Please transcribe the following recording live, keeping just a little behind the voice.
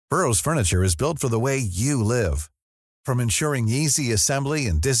Burrow's furniture is built for the way you live. From ensuring easy assembly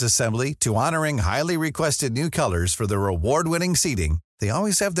and disassembly to honoring highly requested new colors for their award-winning seating, they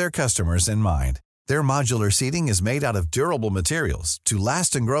always have their customers in mind. Their modular seating is made out of durable materials to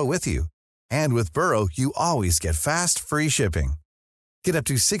last and grow with you. And with Burrow, you always get fast, free shipping. Get up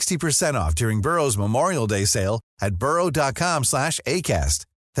to 60% off during Burrow's Memorial Day sale at burrow.com/ACAST.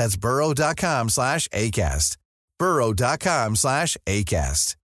 That's burrow.com/ACAST.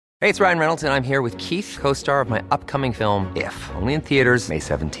 burrow.com/ACAST. Hey, it's Ryan Reynolds, and I'm here with Keith, co-star of my upcoming film, If, only in theaters May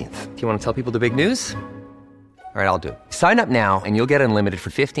 17th. Do you want to tell people the big news? All right, I'll do it. Sign up now and you'll get unlimited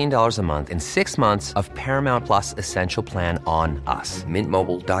for $15 a month and 6 months of Paramount Plus Essential Plan on us.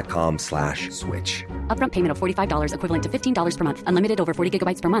 MintMobile.com/switch. Upfront payment of $45 equivalent to $15 per month. Unlimited over 40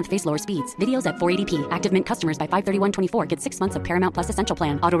 gigabytes per month. Face lower speeds. Videos at 480p. Active Mint customers by 531.24 get 6 months of Paramount Plus Essential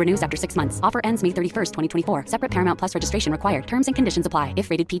Plan. Auto renews after 6 months. Offer ends May 31st, 2024. Separate Paramount Plus registration required. Terms and conditions apply if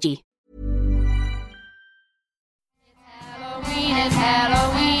rated PG. It's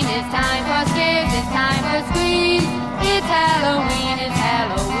Halloween, it's time for scares, it's time for screams. It's Halloween, it's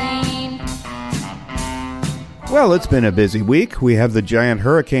Halloween. Well, it's been a busy week. We have the giant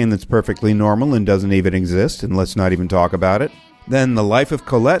hurricane that's perfectly normal and doesn't even exist, and let's not even talk about it. Then the life of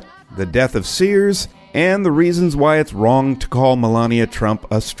Colette, the death of Sears, and the reasons why it's wrong to call Melania Trump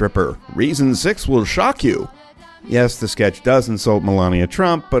a stripper. Reason 6 will shock you. Yes, the sketch does insult Melania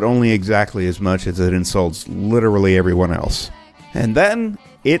Trump, but only exactly as much as it insults literally everyone else. And then,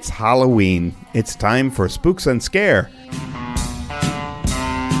 it's Halloween. It's time for Spooks and Scare.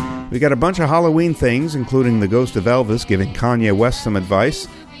 We got a bunch of Halloween things, including the ghost of Elvis giving Kanye West some advice,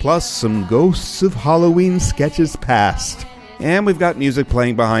 plus some Ghosts of Halloween sketches past. And we've got music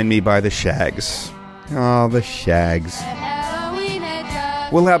playing behind me by the Shags. Oh, the Shags.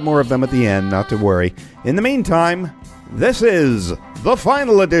 We'll have more of them at the end, not to worry. In the meantime, this is the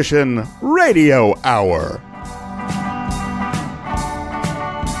Final Edition Radio Hour.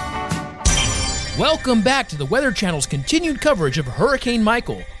 Welcome back to the Weather Channel's continued coverage of Hurricane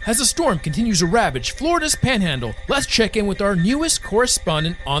Michael. As the storm continues to ravage Florida's panhandle, let's check in with our newest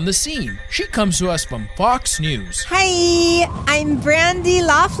correspondent on the scene. She comes to us from Fox News. Hi, I'm Brandy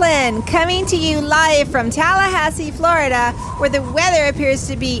Laughlin, coming to you live from Tallahassee, Florida, where the weather appears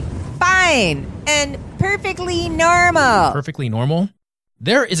to be fine and perfectly normal. Perfectly normal?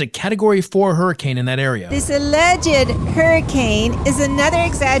 There is a Category 4 hurricane in that area. This alleged hurricane is another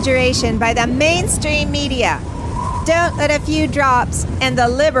exaggeration by the mainstream media. Don't let a few drops and the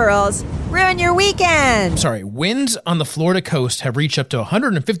liberals ruin your weekend. Sorry, winds on the Florida coast have reached up to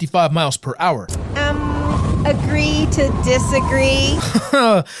 155 miles per hour. Agree to disagree?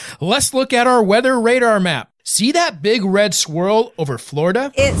 Let's look at our weather radar map. See that big red swirl over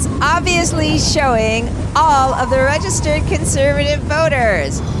Florida? It's obviously showing all of the registered conservative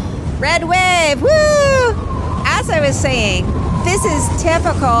voters. Red wave, woo! As I was saying, this is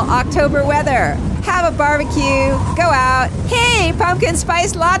typical October weather. Have a barbecue, go out. Hey, pumpkin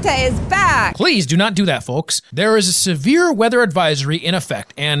spice latte is back. Please do not do that, folks. There is a severe weather advisory in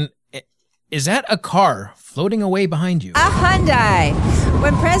effect, and is that a car floating away behind you? A Hyundai.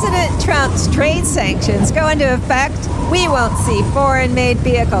 When President Trump's trade sanctions go into effect, we won't see foreign-made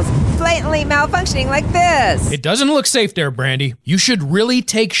vehicles blatantly malfunctioning like this. It doesn't look safe there, Brandy. You should really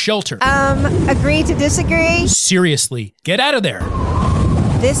take shelter. Agree to disagree? Seriously, get out of there.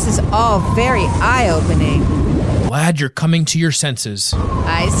 This is all very eye-opening. Glad you're coming to your senses.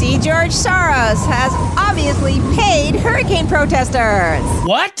 I see George Soros has obviously paid hurricane protesters.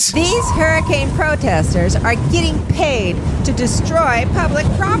 What? These hurricane protesters are getting paid to destroy public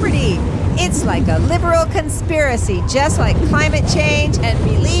property. It's like a liberal conspiracy, just like climate change and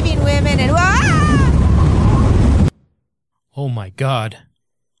believing women and... Oh my God.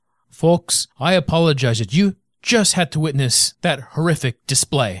 Folks, I apologize that you just had to witness that horrific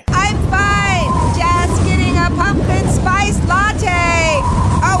display. I'm fine. Just getting a pumpkin spice latte.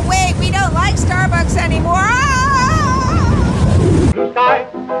 Oh wait, we don't like Starbucks anymore. Blue sky,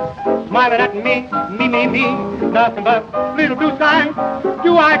 smiling at me, me, nothing but little blue sky.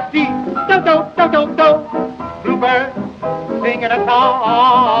 Do I see, do, bluebird singing a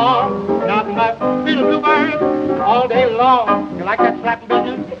song. Nothing but little bluebird all day long. You like that slapping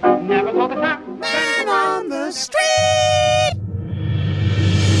business? Never saw the time. Man on the street!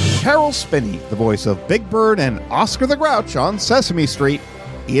 Carol Spinney, the voice of Big Bird and Oscar the Grouch on Sesame Street,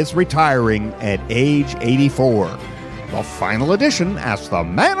 is retiring at age 84. The Final Edition asks the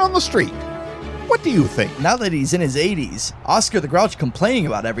man on the street, What do you think? Now that he's in his 80s, Oscar the Grouch complaining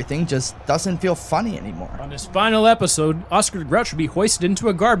about everything just doesn't feel funny anymore. On his final episode, Oscar the Grouch would be hoisted into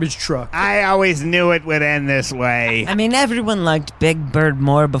a garbage truck. I always knew it would end this way. I mean, everyone liked Big Bird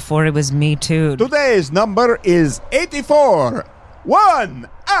more before it was Me Too. Today's number is 84. 1,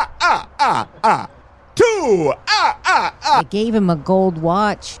 2, They gave him a gold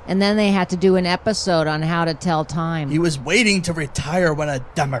watch, and then they had to do an episode on how to tell time. He was waiting to retire when a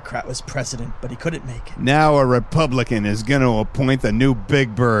Democrat was president, but he couldn't make it. Now a Republican is going to appoint the new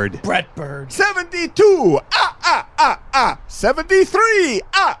Big Bird. Brett Bird. 72, 73,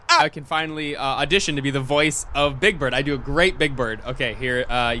 I can finally audition to be the voice of Big Bird. I do a great Big Bird. Okay, here,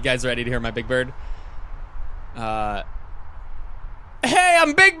 you guys ready to hear my Big Bird? Hey,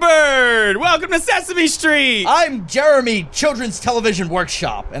 I'm Big Bird! Welcome to Sesame Street! I'm Jeremy, Children's Television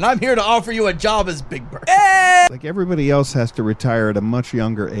Workshop, and I'm here to offer you a job as Big Bird. Like everybody else has to retire at a much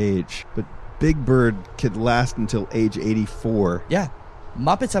younger age, but Big Bird could last until age 84. Yeah,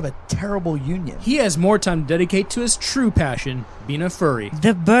 Muppets have a terrible union. He has more time to dedicate to his true passion, being a furry.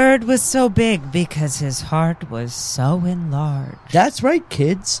 The bird was so big because his heart was so enlarged. That's right,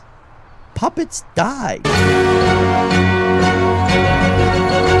 kids. Puppets die.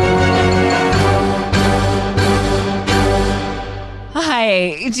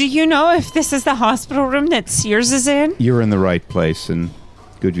 Hi, do you know if this is the hospital room that Sears is in? You're in the right place, and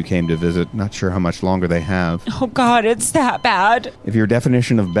good you came to visit. Not sure how much longer they have. Oh God, it's that bad. If your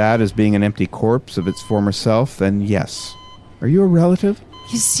definition of bad is being an empty corpse of its former self, then yes. Are you a relative?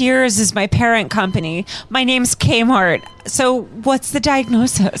 Sears is my parent company. My name's Kmart. So what's the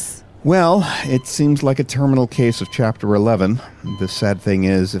diagnosis? Well, it seems like a terminal case of Chapter 11. The sad thing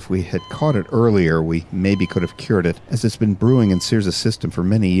is, if we had caught it earlier, we maybe could have cured it, as it's been brewing in Sears' system for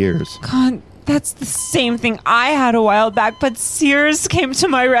many years. God, that's the same thing I had a while back, but Sears came to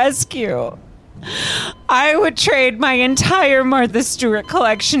my rescue. I would trade my entire Martha Stewart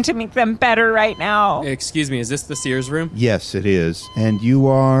collection to make them better right now. Excuse me, is this the Sears room? Yes, it is. And you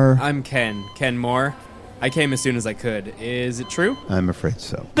are? I'm Ken Moore. I came as soon as I could. Is it true? I'm afraid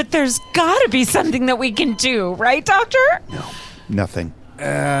so. But there's gotta be something that we can do, right, Doctor? No, nothing.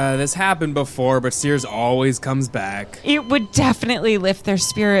 This happened before, but Sears always comes back. It would definitely lift their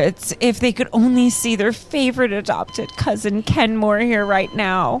spirits if they could only see their favorite adopted cousin, Ken Moore, here right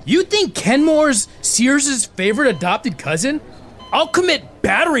now. You think Ken Moore's Sears' favorite adopted cousin? I'll commit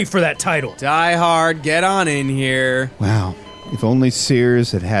battery for that title. Die Hard, get on in here. Wow. If only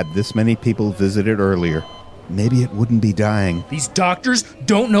Sears had had this many people visit it earlier, maybe it wouldn't be dying. These doctors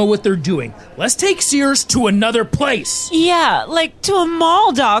don't know what they're doing. Let's take Sears to another place. Yeah, like to a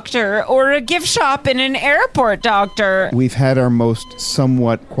mall, Doctor, or a gift shop in an airport, Doctor. We've had our most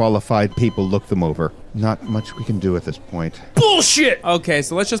somewhat qualified people look them over. Not much we can do at this point. Bullshit! Okay,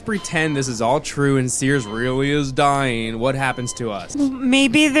 so let's just pretend this is all true and Sears really is dying. What happens to us?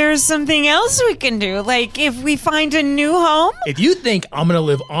 Maybe there's something else we can do, like if we find a new home? If you think I'm gonna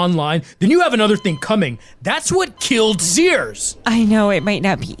live online, then you have another thing coming. That's what killed Sears. I know it might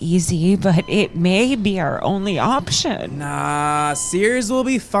not be easy, but it may be our only option. Nah, Sears will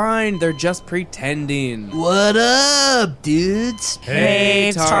be fine. They're just pretending. What up, dudes?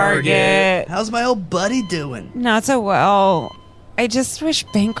 Hey, Target. How's my old buddy doing? Not so well. I just wish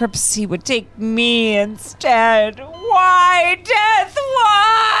bankruptcy would take me instead. Why, Death?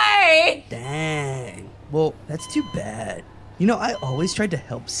 Why? Dang. Well, that's too bad. You know, I always tried to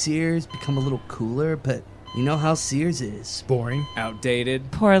help Sears become a little cooler, but you know how Sears is. Boring. Outdated.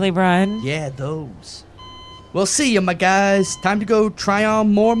 Poorly run. Yeah, those. Well, see ya, my guys. Time to go try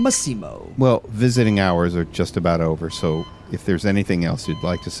on more Massimo. Well, visiting hours are just about over, so if there's anything else you'd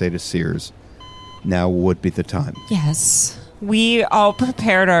like to say to Sears, now would be the time. Yes. We all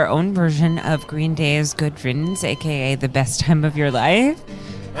prepared our own version of Green Day's Good Riddance, a.k.a. The Best Time of Your Life.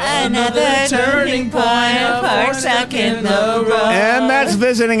 Another turning point, a fork stuck in the road. And that's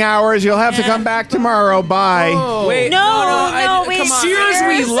visiting hours. You'll have to come back tomorrow. Bye. Oh. Wait, No, come on. Sears,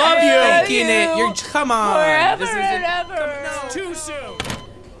 we love you. Making it. You're come on. Forever This is and ever. Too soon.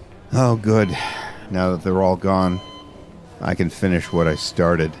 Oh, good. Now that they're all gone, I can finish what I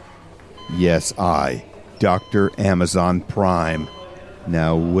started. Yes, I, Dr. Amazon Prime.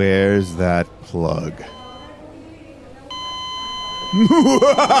 Now, where's that plug?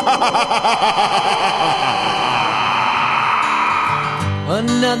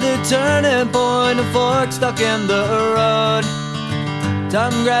 Another turning point, a fork stuck in the road.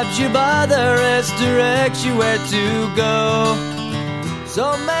 Time grabs you by the wrist, directs you where to go.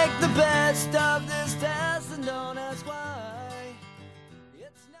 So make the best of this test and don't ask why.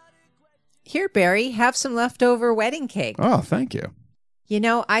 It's not a question. Here, Barry, have some leftover wedding cake. Oh, thank you. You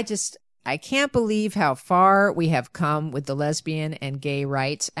know, I just I can't believe how far we have come with the lesbian and gay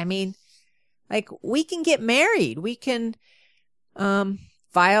rights. I mean, like, we can get married. We can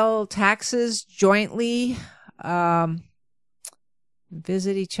file taxes jointly,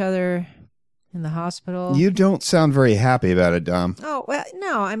 visit each other in the hospital. You don't sound very happy about it, Dom. Oh, well,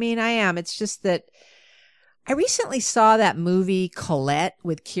 no, I mean, I am. It's just that I recently saw that movie Colette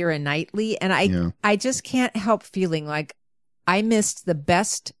with Keira Knightley, and I just can't help feeling like I missed the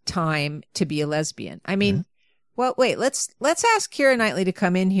best time to be a lesbian. I mean, well, wait, let's ask Keira Knightley to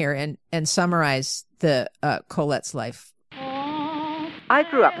come in here and summarize the Colette's life. I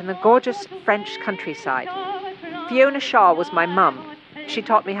grew up in the gorgeous French countryside. Fiona Shaw was my mum. She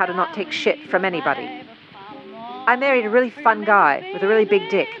taught me how to not take shit from anybody. I married a really fun guy with a really big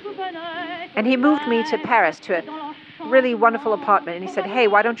dick. And he moved me to Paris to a really wonderful apartment. And he said, hey,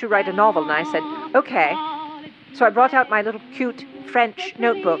 why don't you write a novel? And I said, okay. So I brought out my little cute French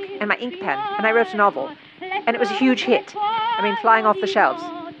notebook and my ink pen, and I wrote a novel. And it was a huge hit. I mean, flying off the shelves.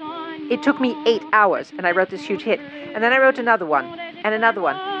 It took me 8 hours, and I wrote this huge hit. And then I wrote another one, and another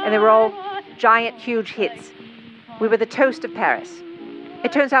one. And they were all giant, huge hits. We were the toast of Paris.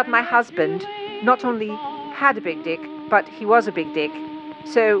 It turns out my husband not only had a big dick, but he was a big dick.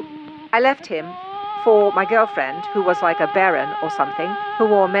 So I left him for my girlfriend, who was like a baron or something, who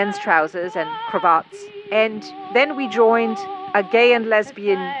wore men's trousers and cravats. And then we joined a gay and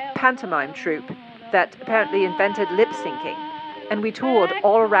lesbian pantomime troupe that apparently invented lip syncing. And we toured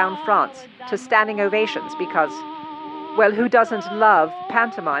all around France to standing ovations because, well, who doesn't love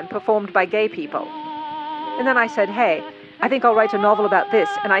pantomime performed by gay people? And then I said, hey, I think I'll write a novel about this.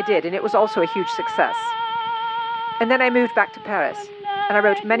 And I did, and it was also a huge success. And then I moved back to Paris, and I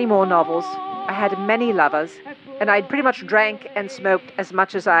wrote many more novels. I had many lovers, and I pretty much drank and smoked as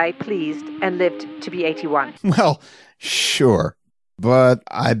much as I pleased and lived to be 81. Well, sure. But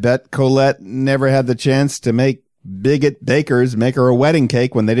I bet Colette never had the chance to make bigot bakers make her a wedding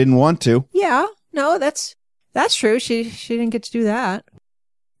cake when they didn't want to. Yeah, no, that's true. She didn't get to do that.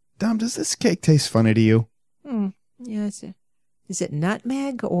 Dom, does this cake taste funny to you? Yeah, is it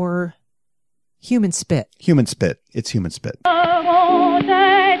nutmeg or human spit? Human spit. It's human spit.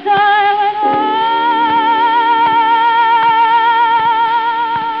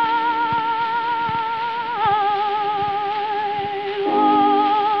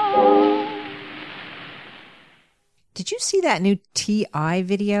 Did you see that new T.I.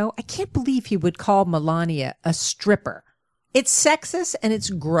 video? I can't believe he would call Melania a stripper. It's sexist and it's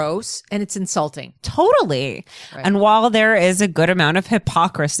gross and it's insulting. Totally. Right. And while there is a good amount of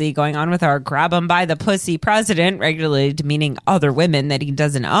hypocrisy going on with our grab 'em by the pussy president regularly demeaning other women that he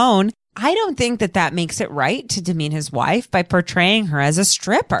doesn't own, I don't think that makes it right to demean his wife by portraying her as a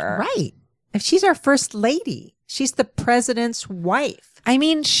stripper. Right. If she's our first lady, she's the president's wife. I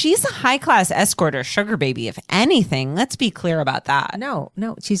mean, she's a high-class escort or sugar baby, if anything. Let's be clear about that. No,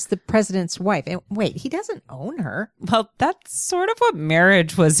 she's the president's wife. And wait, he doesn't own her. Well, that's sort of what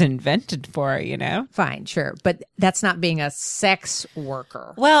marriage was invented for, you know? Fine, sure. But that's not being a sex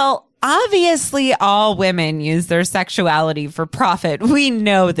worker. Well, obviously, all women use their sexuality for profit. We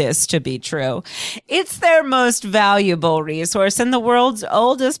know this to be true. It's their most valuable resource in the world's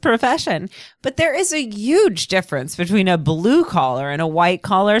oldest profession. But there is a huge difference between a blue collar and a white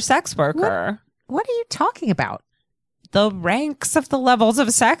collar sex worker. What are you talking about? The ranks of the levels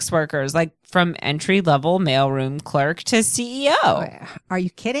of sex workers, like from entry level mailroom clerk to CEO. Are you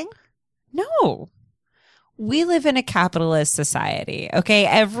kidding? No. We live in a capitalist society, okay?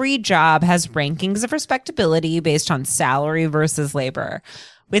 Every job has rankings of respectability based on salary versus labor.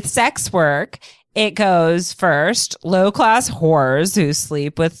 With sex work, it goes first, low-class whores who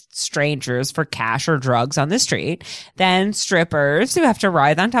sleep with strangers for cash or drugs on the street. Then strippers who have to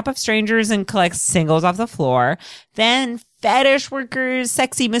writhe on top of strangers and collect singles off the floor. Then fetish workers,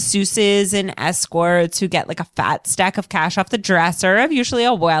 sexy masseuses, and escorts who get like a fat stack of cash off the dresser of usually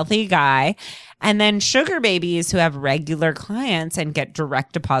a wealthy guy. And then sugar babies who have regular clients and get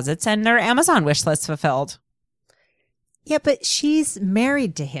direct deposits and their Amazon wish lists fulfilled. Yeah, but she's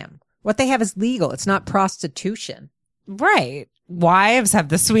married to him. What they have is legal. It's not prostitution. Right. Wives have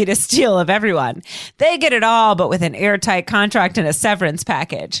the sweetest deal of everyone. They get it all, but with an airtight contract and a severance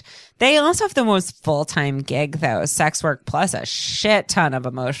package. They also have the most full-time gig, though, sex work plus a shit ton of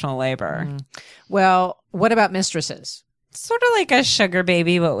emotional labor. Well, what about mistresses? Sort of like a sugar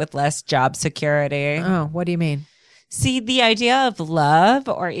baby, but with less job security. Oh, what do you mean? See, the idea of love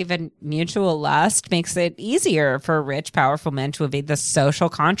or even mutual lust makes it easier for rich, powerful men to evade the social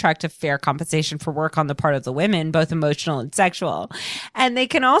contract of fair compensation for work on the part of the women, both emotional and sexual. And they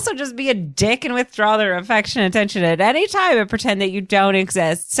can also just be a dick and withdraw their affection and attention at any time and pretend that you don't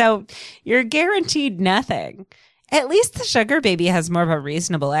exist. So you're guaranteed nothing. At least the sugar baby has more of a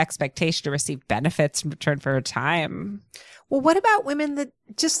reasonable expectation to receive benefits in return for her time. Well, what about women that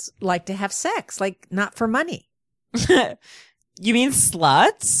just like to have sex, like not for money? You mean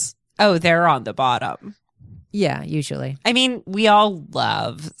sluts? Oh, they're on the bottom. Yeah, usually. I mean, we all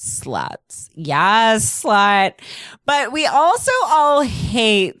love sluts. Yes, slut. But we also all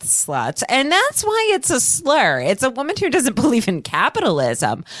hate sluts. And that's why it's a slur. It's a woman who doesn't believe in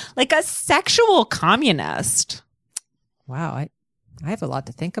capitalism, like a sexual communist. Wow, I have a lot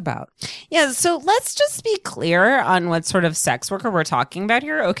to think about. Yeah, so let's just be clear on what sort of sex worker we're talking about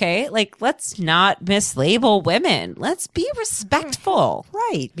here, okay? Like, let's not mislabel women. Let's be respectful.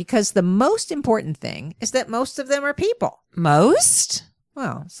 Right, because the most important thing is that most of them are people. Most?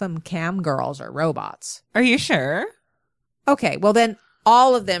 Well, some cam girls are robots. Are you sure? Okay, well then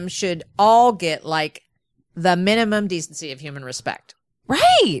all of them should all get, like, the minimum decency of human respect.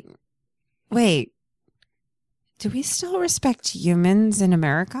 Right. Wait. Do we still respect humans in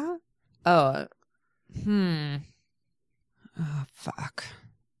America? Oh, Oh, fuck.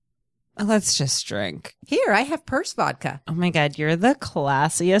 Let's just drink. Here, I have purse vodka. Oh my God, you're the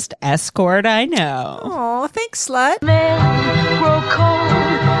classiest escort I know. Oh, thanks, slut. Men grow cold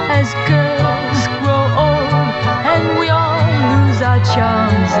as girls grow old, and we all lose our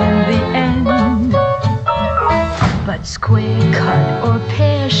charms in the end. But square cut or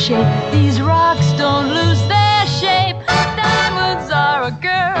pear shape, these rocks don't lose their shape. Diamonds are a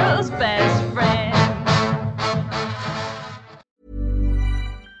girl's best friend.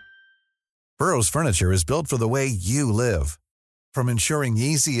 Burrow's furniture is built for the way you live. From ensuring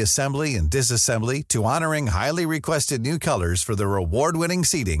easy assembly and disassembly to honoring highly requested new colors for their award-winning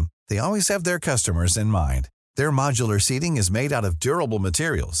seating, they always have their customers in mind. Their modular seating is made out of durable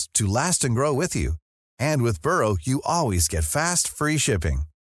materials to last and grow with you. And with Burrow, you always get fast, free shipping.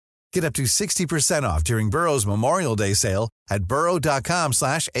 Get up to 60% off during Burrow's Memorial Day sale at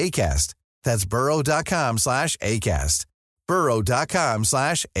burrow.com/ACAST. That's burrow.com/ACAST.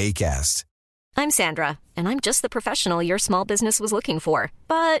 burrow.com/ACAST. I'm Sandra, and I'm just the professional your small business was looking for.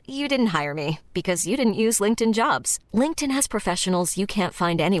 But you didn't hire me because you didn't use LinkedIn Jobs. LinkedIn has professionals you can't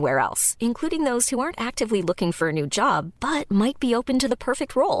find anywhere else, including those who aren't actively looking for a new job, but might be open to the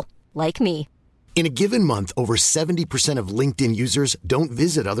perfect role, like me. In a given month, over 70% of LinkedIn users don't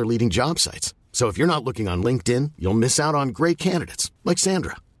visit other leading job sites. So if you're not looking on LinkedIn, you'll miss out on great candidates like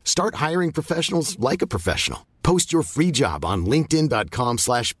Sandra. Start hiring professionals like a professional. Post your free job on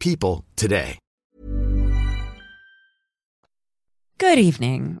linkedin.com/people today. Good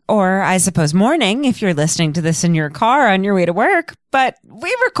evening, or I suppose morning if you're listening to this in your car on your way to work, but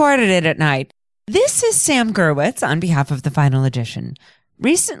we recorded it at night. This is Sam Gerwitz on behalf of the Final Edition.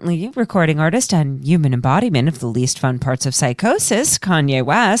 Recently, recording artist and human embodiment of the least fun parts of psychosis, Kanye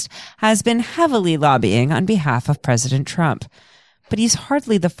West, has been heavily lobbying on behalf of President Trump. But he's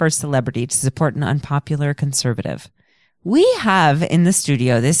hardly the first celebrity to support an unpopular conservative. We have in the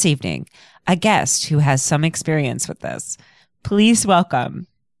studio this evening a guest who has some experience with this. Please welcome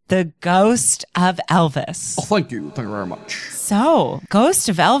the ghost of Elvis. Oh, thank you. Thank you very much. So, ghost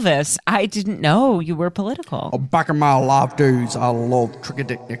of Elvis, I didn't know you were political. Oh, back in my life days, I loved Tricky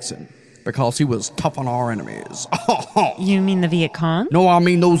Dick Nixon because he was tough on our enemies. You mean the Viet Cong? No, I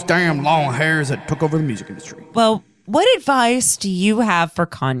mean those damn long hairs that took over the music industry. Well, what advice do you have for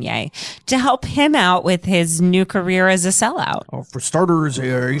Kanye to help him out with his new career as a sellout? Oh, for starters,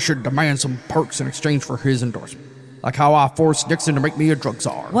 he should demand some perks in exchange for his endorsement. Like how I forced Nixon to make me a drug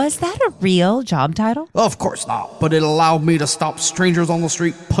czar. Was that a real job title? Of course not, but it allowed me to stop strangers on the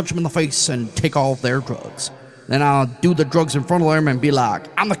street, punch them in the face, and take all their drugs. Then I'll do the drugs in front of them and be like,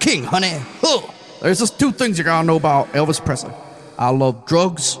 I'm the king, honey. Huh. There's just two things you gotta know about Elvis Presley. I love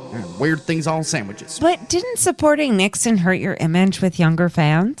drugs and weird things on sandwiches. But didn't supporting Nixon hurt your image with younger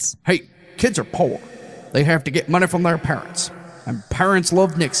fans? Hey, kids are poor. They have to get money from their parents. And parents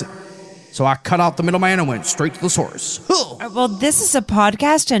love Nixon. So I cut out the middleman and went straight to the source. Well, this is a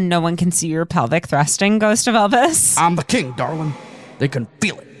podcast and no one can see your pelvic thrusting, Ghost of Elvis. I'm the king, darling. They can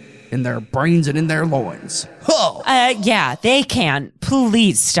feel it in their brains and in their loins. Yeah, they can.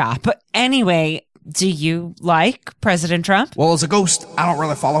 Please stop. Anyway, do you like President Trump? Well, as a ghost, I don't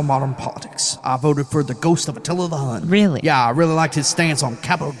really follow modern politics. I voted for the ghost of Attila the Hun. Really? Yeah, I really liked his stance on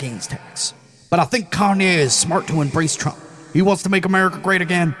capital gains tax. But I think Kanye is smart to embrace Trump. He wants to make America great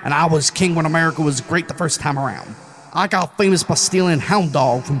again, and I was king when America was great the first time around. I got famous by stealing Hound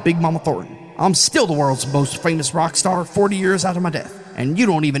Dog from Big Mama Thornton. I'm still the world's most famous rock star 40 years after my death. And you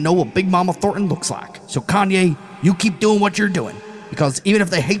don't even know what Big Mama Thornton looks like. So Kanye, you keep doing what you're doing. Because even if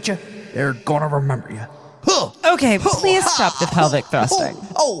they hate you, they're gonna remember you. Huh. Okay, please stop the pelvic thrusting.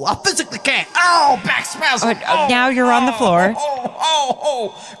 Oh, I physically can't. Ow, back spasm. Now you're on the floor.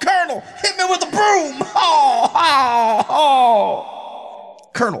 Colonel, hit me with a broom.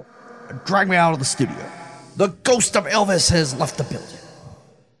 Colonel, drag me out of the studio. The ghost of Elvis has left the building.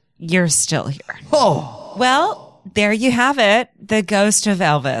 You're still here. Oh. Well, there you have it. The ghost of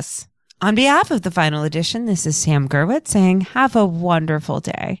Elvis. On behalf of the final edition, this is Sam Gerwitz saying have a wonderful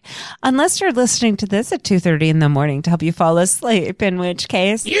day. Unless you're listening to this at 2:30 in the morning to help you fall asleep, in which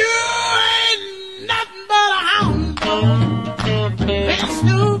case... You ain't nothing but a hound dog. Been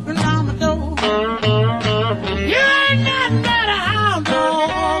snooping on my door. You ain't nothing but a hound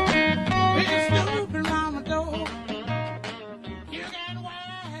dog. Been snooping on my door. You can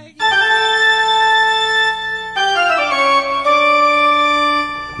wag.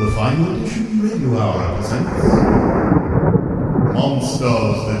 The final edition radio hour presents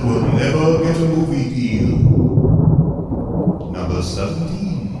Monsters That Will Never Get a Movie Deal. Number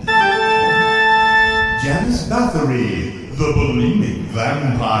 17. Janice Bathory, the bulimic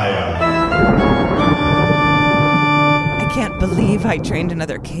vampire. I can't believe I trained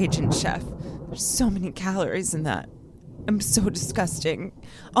another Cajun chef. There's so many calories in that. I'm so disgusting.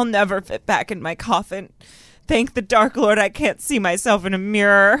 I'll never fit back in my coffin. Thank the Dark Lord I can't see myself in a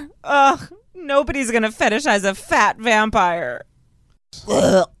mirror. Ugh, nobody's gonna fetishize a fat vampire.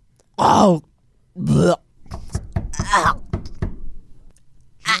 Oh.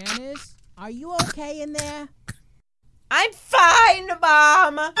 Janice, are you okay in there? I'm fine,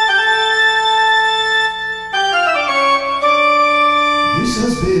 Mom. This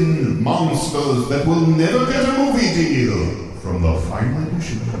has been Monsters That Will Never Get a Movie Deal from the final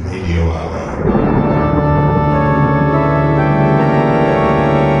edition radio hour.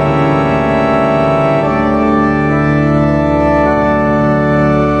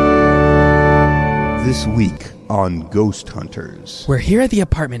 This week on Ghost Hunters. We're here at the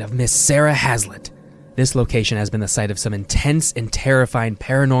apartment of Miss Sarah Hazlitt. This location has been the site of some intense and terrifying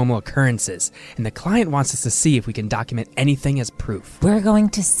paranormal occurrences, and the client wants us to see if we can document anything as proof. We're going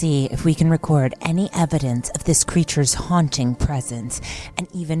to see if we can record any evidence of this creature's haunting presence and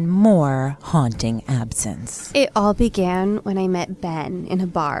even more haunting absence. It all began when I met Ben in a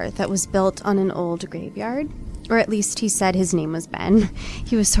bar that was built on an old graveyard. Or at least he said his name was Ben.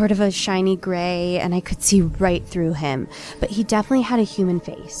 He was sort of a shiny gray, and I could see right through him. But he definitely had a human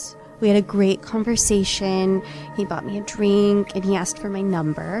face. We had a great conversation. He bought me a drink, and he asked for my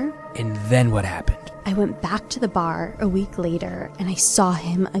number. And then what happened? I went back to the bar a week later, and I saw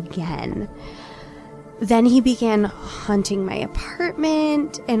him again. Then he began haunting my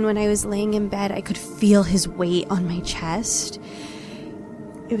apartment, and when I was laying in bed, I could feel his weight on my chest.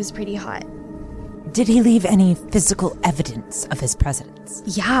 It was pretty hot. Did he leave any physical evidence of his presence?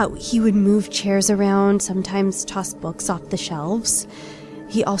 Yeah, he would move chairs around, sometimes toss books off the shelves.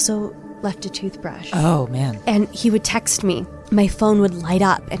 He also left a toothbrush. Oh, man. And he would text me. My phone would light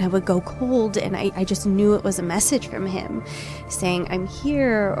up and I would go cold, and I just knew it was a message from him saying, I'm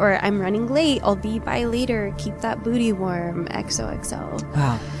here, or I'm running late, I'll be by later, keep that booty warm, XOXO.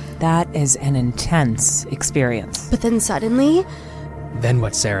 Wow, that is an intense experience. But then suddenly... Then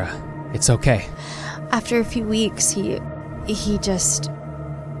what, Sarah? It's okay. After a few weeks, he just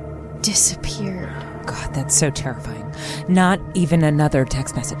disappeared. God, that's so terrifying. Not even another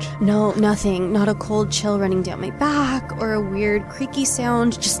text message. No, nothing. Not a cold chill running down my back or a weird creaky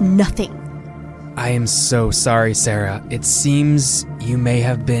sound. Just nothing. I am so sorry, Sarah. It seems you may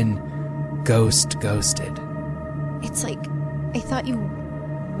have been ghosted. It's like I thought you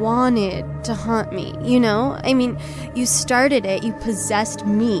wanted to haunt me, you know? I mean, you started it, you possessed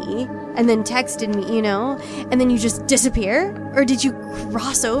me, and then texted me, you know? And then you just disappear? Or did you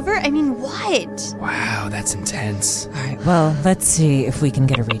cross over? I mean, what? Wow, that's intense. All right, well, let's see if we can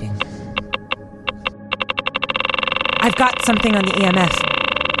get a reading. I've got something on the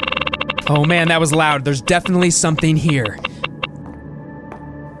EMF. Oh man, that was loud. There's definitely something here.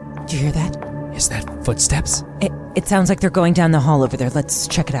 Do you hear that? Is that footsteps? It sounds like they're going down the hall over there. Let's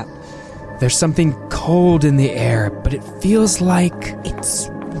check it out. There's something cold in the air, but it feels like... It's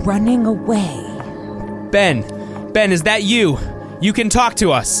running away. Ben, is that you? You can talk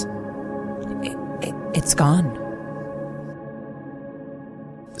to us. It's gone.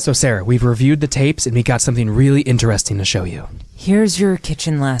 So Sarah, we've reviewed the tapes and we got something really interesting to show you. Here's your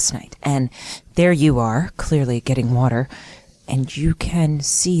kitchen last night, and there you are, clearly getting water, and you can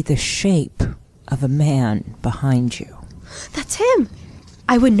see the shape of a man behind you. That's him.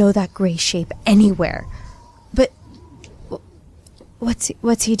 I would know that gray shape anywhere. But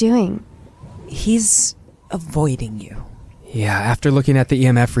what's he doing? He's avoiding you. Yeah, after looking at the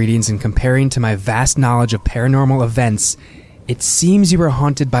EMF readings and comparing to my vast knowledge of paranormal events, it seems you were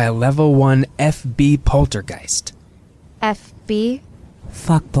haunted by a level 1 FB poltergeist. FB?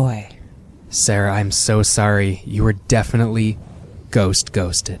 Fuckboy. Sarah, I'm so sorry. You were definitely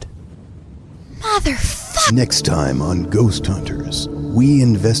ghosted. Motherfucker! Next time on Ghost Hunters, we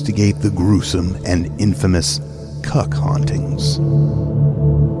investigate the gruesome and infamous cuck hauntings.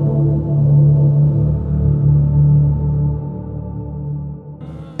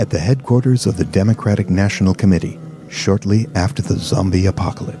 At the headquarters of the Democratic National Committee, shortly after the zombie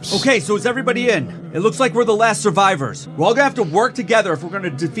apocalypse. Okay, so is everybody in? It looks like we're the last survivors. We're all gonna have to work together if we're gonna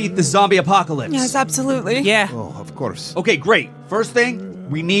defeat the zombie apocalypse. Yes, absolutely. Yeah. Oh, of course. Okay, great. First thing,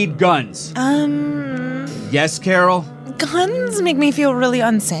 we need guns. Yes, Carol? Guns make me feel really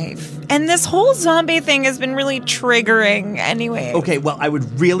unsafe. And this whole zombie thing has been really triggering anyway. Okay, well, I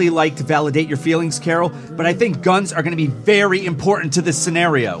would really like to validate your feelings, Carol, but I think guns are going to be very important to this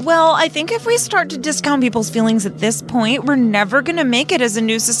scenario. Well, I think if we start to discount people's feelings at this point, we're never going to make it as a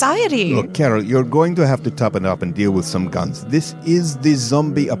new society. Look, Carol, you're going to have to toughen up and deal with some guns. This is the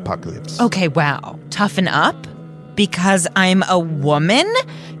zombie apocalypse. Okay, wow. Toughen up? Because I'm a woman?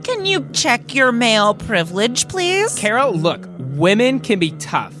 Can you check your male privilege, please? Carol, look, women can be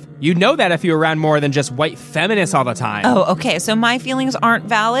tough. You know that if you're around more than just white feminists all the time. Oh, okay, so my feelings aren't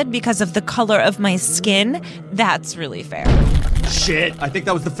valid because of the color of my skin? That's really fair. Shit, I think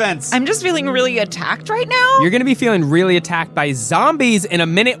that was the fence. I'm just feeling really attacked right now. You're gonna be feeling really attacked by zombies in a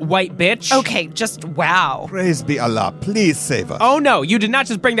minute, white bitch. Okay, just wow. Praise be Allah, please save us. Oh no, you did not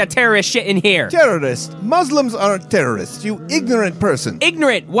just bring that terrorist shit in here. Terrorists? Muslims aren't terrorists, you ignorant person.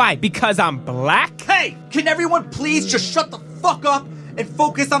 Ignorant? Why? Because I'm black? Hey, can everyone please just shut the fuck up and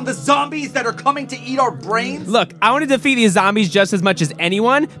focus on the zombies that are coming to eat our brains? Look, I want to defeat these zombies just as much as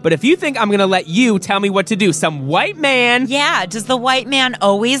anyone, but if you think I'm gonna let you tell me what to do, some white man... Yeah, does the white man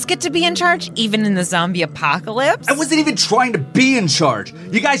always get to be in charge, even in the zombie apocalypse? I wasn't even trying to be in charge.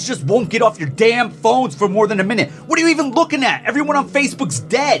 You guys just won't get off your damn phones for more than a minute. What are you even looking at? Everyone on Facebook's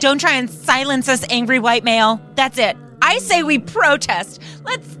dead. Don't try and silence us, angry white male. That's it. I say we protest.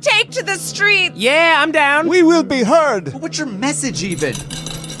 Let's take to the streets. Yeah, I'm down. We will be heard. But what's your message even?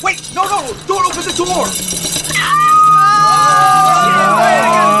 Wait, no, don't open the door.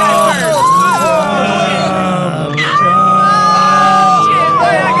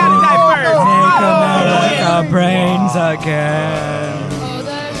 Make America brains again.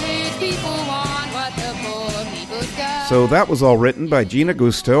 So that was all written by Gina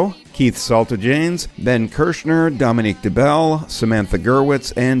Gusto, Keith Salter-Janes, Ben Kirshner, Dominique DeBell, Samantha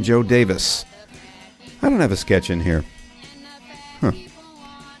Gerwitz, and Joe Davis. I don't have a sketch in here.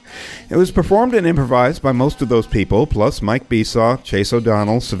 It was performed and improvised by most of those people, plus Mike Besaw, Chase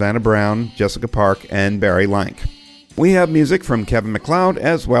O'Donnell, Savannah Brown, Jessica Park, and Barry Lank. We have music from Kevin MacLeod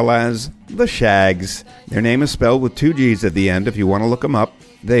as well as The Shags. Their name is spelled with 2 G's at the end if you want to look them up.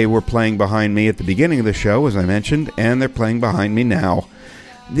 They were playing behind me at the beginning of the show, as I mentioned, and they're playing behind me now.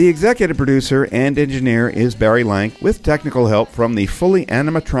 The executive producer and engineer is Barry Lank, with technical help from the fully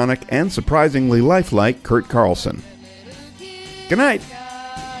animatronic and surprisingly lifelike Kurt Carlson. Good night.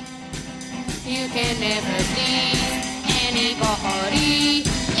 You can never please anybody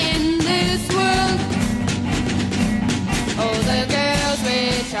in this world. Oh, the girls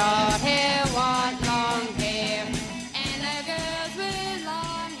with short hair want long hair, and the girls with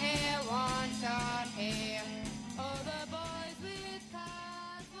long hair want short hair. Oh, the boys with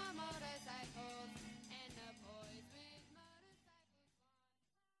cars want motorcycles, and the boys with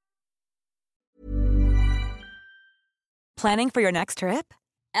motorcycles. Planning for your next trip?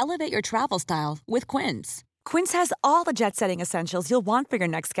 Elevate your travel style with Quince. Quince has all the jet-setting essentials you'll want for your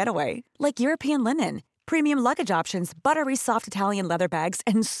next getaway, like European linen, premium luggage options, buttery soft Italian leather bags,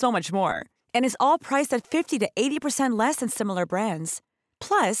 and so much more. And is all priced at 50 to 80% less than similar brands.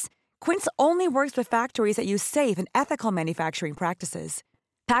 Plus, Quince only works with factories that use safe and ethical manufacturing practices.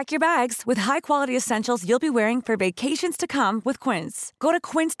 Pack your bags with high-quality essentials you'll be wearing for vacations to come with Quince. Go to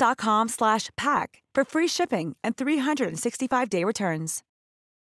quince.com/pack for free shipping and 365-day returns.